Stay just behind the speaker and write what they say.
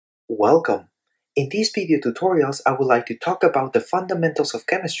Welcome! In these video tutorials, I would like to talk about the fundamentals of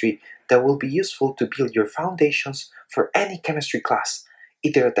chemistry that will be useful to build your foundations for any chemistry class,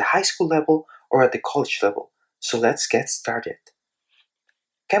 either at the high school level or at the college level. So let's get started.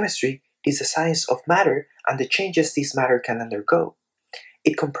 Chemistry is the science of matter and the changes this matter can undergo.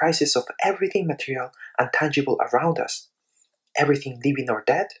 It comprises of everything material and tangible around us, everything living or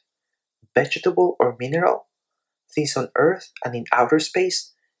dead, vegetable or mineral, things on Earth and in outer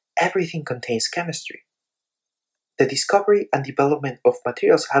space. Everything contains chemistry. The discovery and development of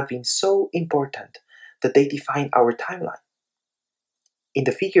materials have been so important that they define our timeline. In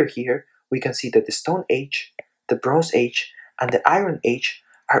the figure here, we can see that the Stone Age, the Bronze Age, and the Iron Age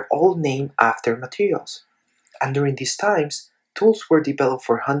are all named after materials. And during these times, tools were developed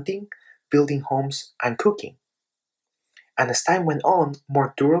for hunting, building homes, and cooking. And as time went on,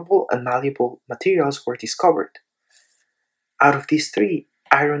 more durable and malleable materials were discovered. Out of these three,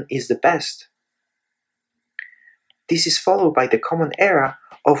 iron is the best. This is followed by the Common Era,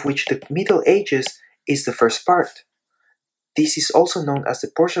 of which the Middle Ages is the first part. This is also known as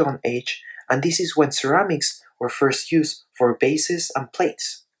the Porcelain Age, and this is when ceramics were first used for bases and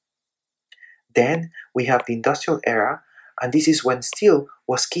plates. Then we have the Industrial Era, and this is when steel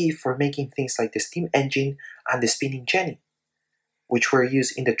was key for making things like the steam engine and the spinning jenny, which were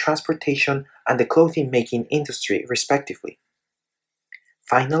used in the transportation and the clothing making industry respectively.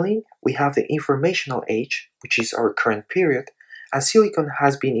 Finally, we have the Informational Age, which is our current period, and silicon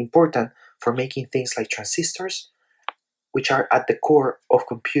has been important for making things like transistors, which are at the core of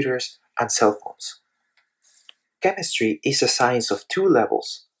computers and cell phones. Chemistry is a science of two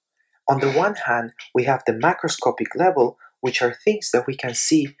levels. On the one hand, we have the macroscopic level, which are things that we can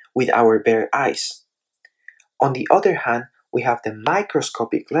see with our bare eyes. On the other hand, we have the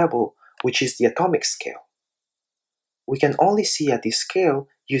microscopic level, which is the atomic scale. We can only see at this scale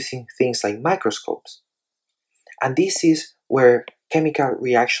using things like microscopes. And this is where chemical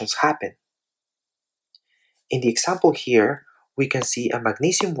reactions happen. In the example here, we can see a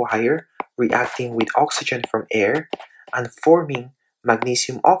magnesium wire reacting with oxygen from air and forming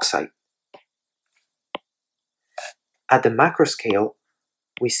magnesium oxide. At the macro scale,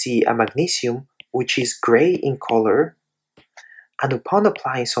 we see a magnesium which is gray in color, and upon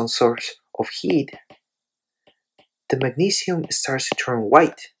applying some source of heat, the magnesium starts to turn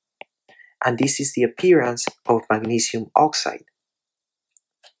white, and this is the appearance of magnesium oxide.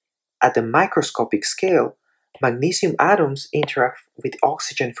 At the microscopic scale, magnesium atoms interact with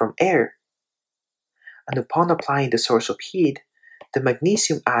oxygen from air, and upon applying the source of heat, the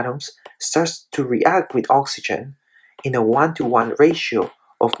magnesium atoms start to react with oxygen in a 1-to-1 ratio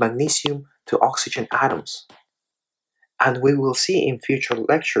of magnesium to oxygen atoms. And we will see in future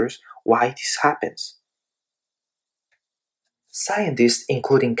lectures why this happens. Scientists,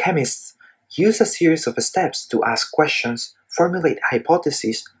 including chemists, use a series of steps to ask questions, formulate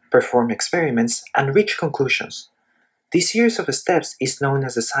hypotheses, perform experiments, and reach conclusions. This series of steps is known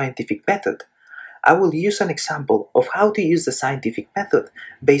as the scientific method. I will use an example of how to use the scientific method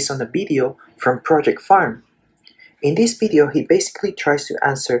based on a video from Project Farm. In this video, he basically tries to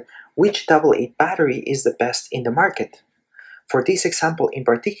answer which AA battery is the best in the market. For this example in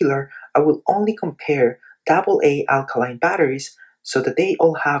particular, I will only compare AA alkaline batteries so that they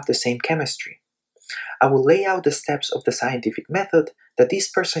all have the same chemistry. I will lay out the steps of the scientific method that this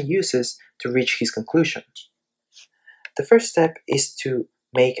person uses to reach his conclusion. The first step is to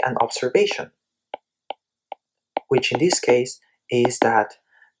make an observation, which in this case is that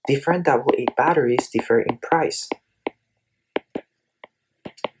different AA batteries differ in price,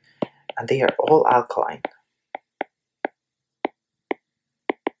 and they are all alkaline.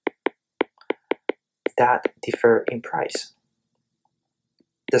 That differ in price.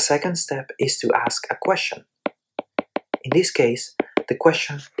 The second step is to ask a question. In this case, the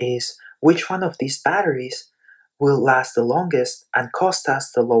question is which one of these batteries will last the longest and cost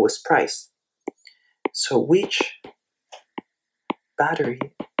us the lowest price. So which battery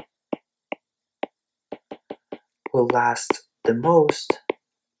will last the most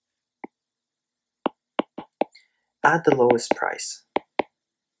at the lowest price?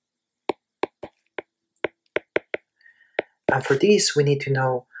 And for this, we need to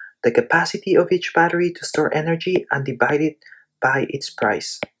know the capacity of each battery to store energy and divide it by its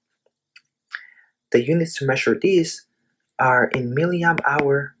price. The units to measure this are in milliamp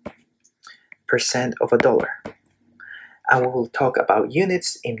hour percent of a dollar. And we will talk about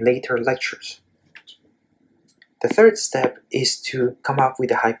units in later lectures. The third step is to come up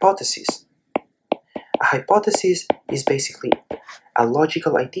with a hypothesis. A hypothesis is basically a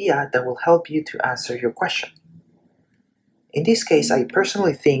logical idea that will help you to answer your question. In this case, I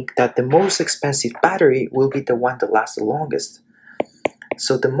personally think that the most expensive battery will be the one that lasts the longest.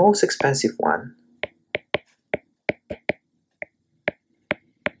 So the most expensive one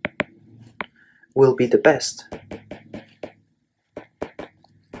will be the best.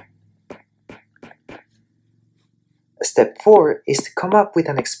 Step 4 is to come up with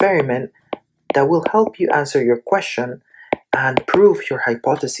an experiment that will help you answer your question and prove your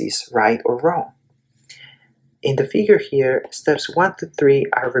hypothesis right or wrong. In the figure here, steps 1 to 3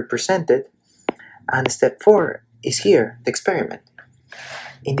 are represented, and step 4 is here, the experiment.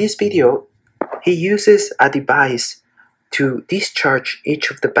 In this video, he uses a device to discharge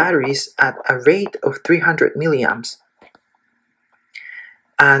each of the batteries at a rate of 300 milliamps.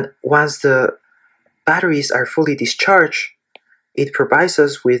 And once the batteries are fully discharged, it provides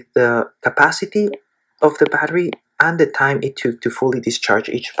us with the capacity of the battery and the time it took to fully discharge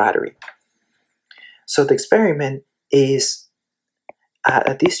each battery. So the experiment is at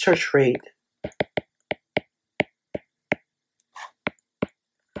a discharge rate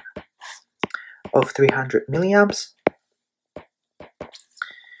of 300 milliamps.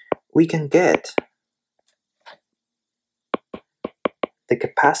 We can get the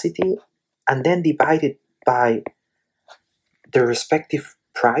capacity and then divide it by the respective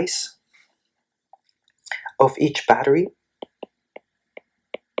price of each battery.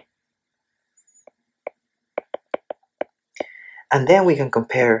 And then we can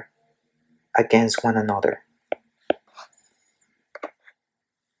compare against one another.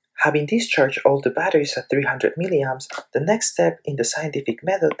 Having discharged all the batteries at 300 milliamps, the next step in the scientific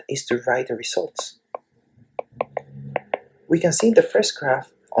method is to write the results. We can see in the first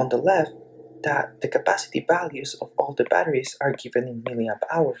graph on the left that the capacity values of all the batteries are given in milliamp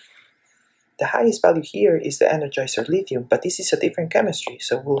hour. The highest value here is the energizer lithium, but this is a different chemistry,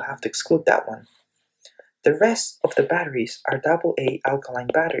 so we'll have to exclude that one. The rest of the batteries are AA alkaline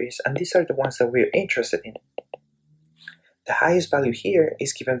batteries, and these are the ones that we're interested in. The highest value here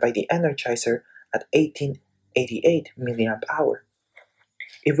is given by the energizer at 1888 milliamp hour.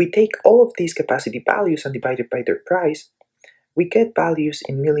 If we take all of these capacity values and divide it by their price, we get values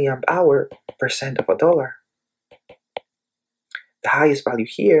in milliamp hour per cent of a dollar. The highest value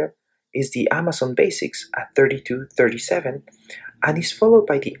here is the Amazon Basics at 32.37 and is followed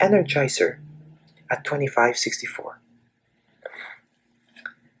by the Energizer at 25.64.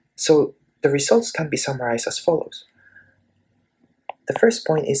 So the results can be summarized as follows. The first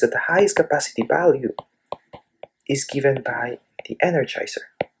point is that the highest capacity value is given by the Energizer.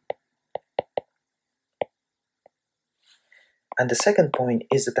 And the second point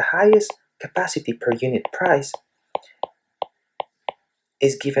is that the highest capacity per unit price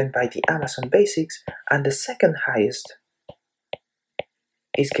is given by the Amazon Basics, and the second highest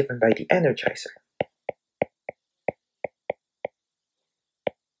is given by the Energizer.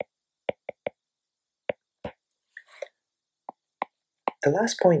 The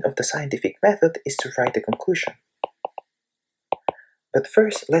last point of the scientific method is to write the conclusion. But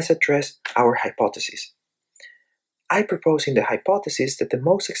first, let's address our hypothesis. I propose in the hypothesis that the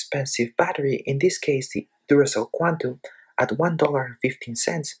most expensive battery, in this case the Duracell Quantum, at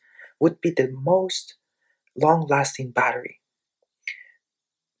 $1.15 would be the most long-lasting battery.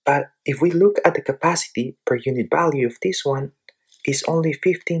 But if we look at the capacity per unit value of this one, is only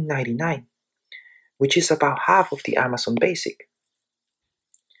 $15.99, which is about half of the Amazon Basic.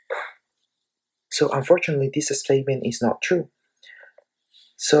 So unfortunately, this statement is not true.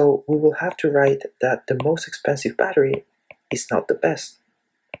 So we will have to write that the most expensive battery is not the best.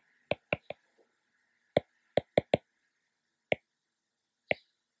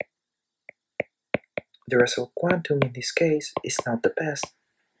 The Duracell Quantum in this case is not the best.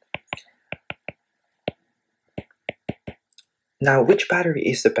 Now, which battery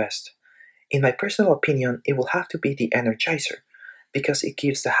is the best? In my personal opinion, it will have to be the Energizer, because it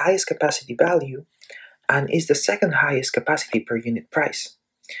gives the highest capacity value and is the second highest capacity per unit price.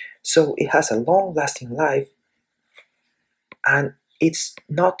 So it has a long-lasting life and it's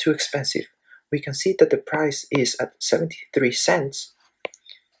not too expensive. We can see that the price is at 73 cents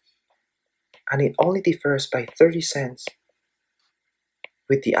and it only differs by 30 cents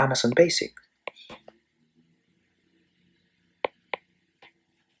with the Amazon Basic.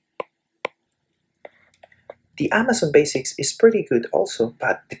 The Amazon Basics is pretty good also,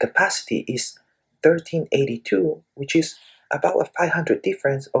 but the capacity is 1382, which is about a 500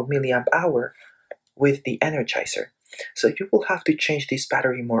 difference of milliamp hour with the Energizer. So you will have to change this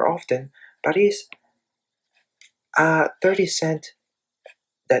battery more often, but it's 30 cents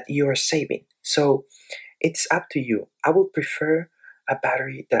that you are saving. So it's up to you. I would prefer a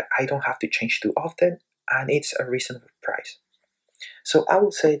battery that I don't have to change too often and it's a reasonable price. So I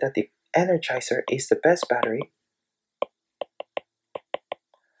will say that the Energizer is the best battery,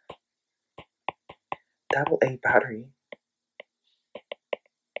 AA battery,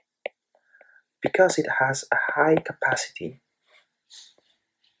 because it has a high capacity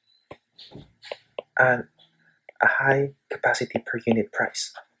and a high capacity per unit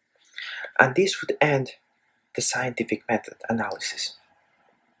price. And this would end the scientific method analysis.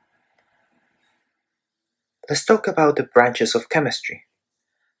 Let's talk about the branches of chemistry.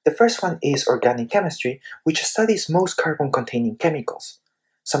 The first one is organic chemistry, which studies most carbon-containing chemicals.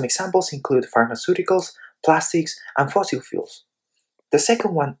 Some examples include pharmaceuticals, plastics, and fossil fuels. The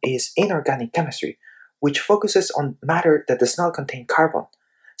second one is inorganic chemistry, which focuses on matter that does not contain carbon.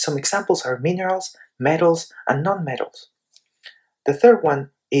 Some examples are minerals, metals, and non-metals. The third one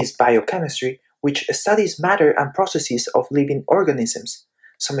is biochemistry, which studies matter and processes of living organisms.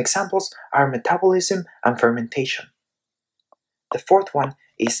 Some examples are metabolism and fermentation. The fourth one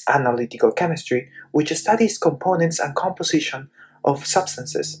is analytical chemistry, which studies components and composition of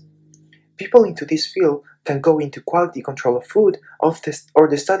substances. People into this field can go into quality control of food or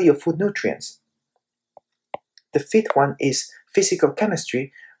the study of food nutrients. The fifth one is physical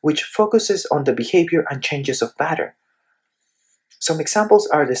chemistry, which focuses on the behavior and changes of matter. Some examples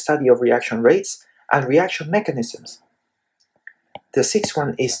are the study of reaction rates and reaction mechanisms. The sixth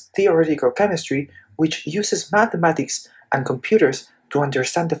one is theoretical chemistry, which uses mathematics and computers to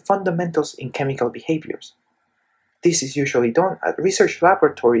understand the fundamentals in chemical behaviors. This is usually done at research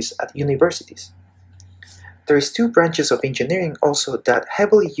laboratories at universities. There is two branches of engineering also that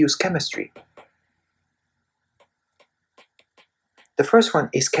heavily use chemistry. The first one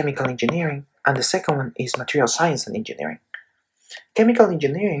is chemical engineering, and the second one is material science and engineering. Chemical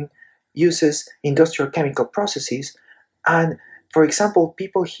engineering uses industrial chemical processes, and for example,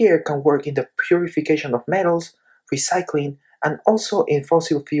 people here can work in the purification of metals, recycling, and also in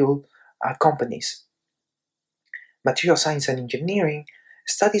fossil fuel companies. Material science and engineering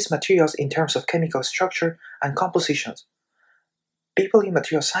studies materials in terms of chemical structure and compositions. People in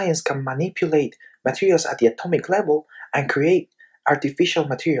material science can manipulate materials at the atomic level and create artificial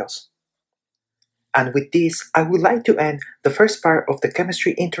materials. And with this, I would like to end the first part of the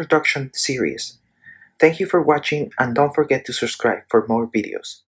Chemistry Introduction series. Thank you for watching, and don't forget to subscribe for more videos.